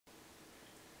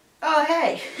Oh,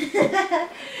 hey!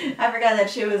 I forgot that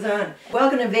shit was on.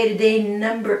 Welcome to Veda Day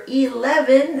number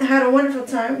 11. Had a wonderful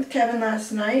time with Kevin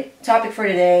last night. Topic for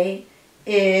today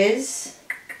is,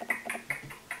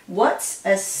 what's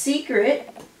a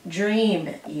secret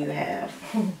dream you have?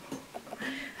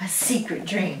 A secret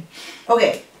dream.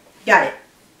 Okay, got it.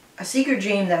 A secret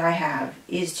dream that I have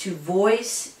is to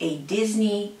voice a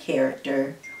Disney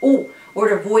character. Or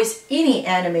to voice any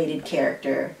animated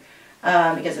character.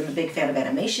 Because I'm a big fan of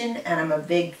animation and I'm a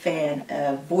big fan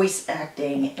of voice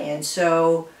acting, and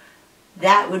so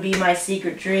that would be my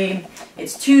secret dream.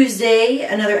 It's Tuesday.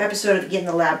 Another episode of the Get in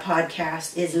the Lab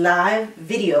podcast is live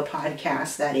video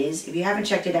podcast, that is. If you haven't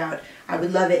checked it out, I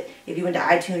would love it if you went to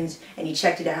iTunes and you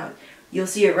checked it out. You'll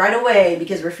see it right away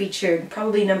because we're featured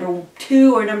probably number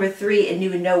 2 or number 3 in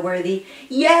New and Noteworthy.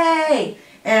 Yay!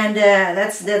 And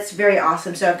that's very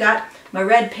awesome. So I've got my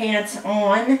red pants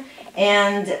on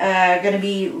and going to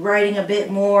be writing a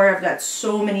bit more. I've got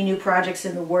so many new projects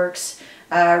in the works.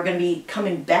 We're going to be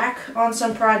coming back on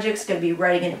some projects. Going to be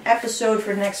writing an episode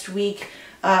for next week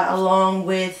along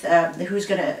with Jenna's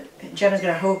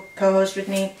going to co-host with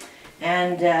me.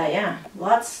 And yeah,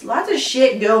 lots of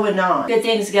shit going on. Good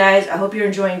things, guys. I hope you're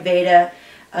enjoying Veda.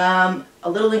 A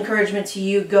little encouragement to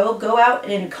you: go out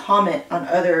and comment on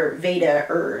other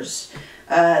Veda-ers.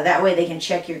 That way they can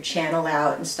check your channel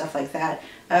out and stuff like that.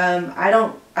 I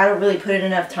don't really put in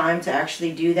enough time to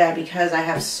actually do that because I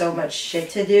have so much shit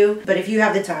to do. But if you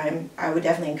have the time, I would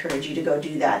definitely encourage you to go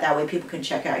do that. That way people can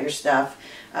check out your stuff,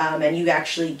 and you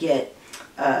actually get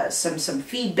some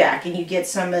feedback, and you get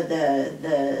some of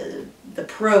the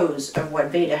pros of what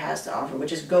Veda has to offer,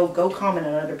 which is go comment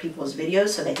on other people's videos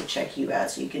so they can check you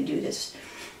out, so you can do this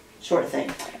sort of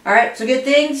thing. All right, so good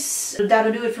things.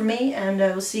 That'll do it for me, and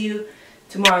we'll see you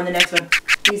tomorrow in the next one.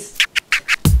 Peace.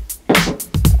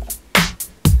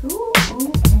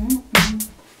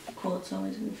 Cool, it's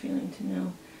always a good feeling to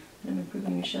know that I'm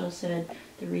improving. Michelle said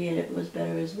the re-edit was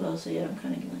better as well, so yeah, I'm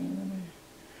kind of getting them.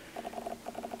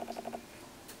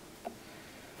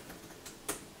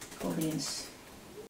 Cool beans.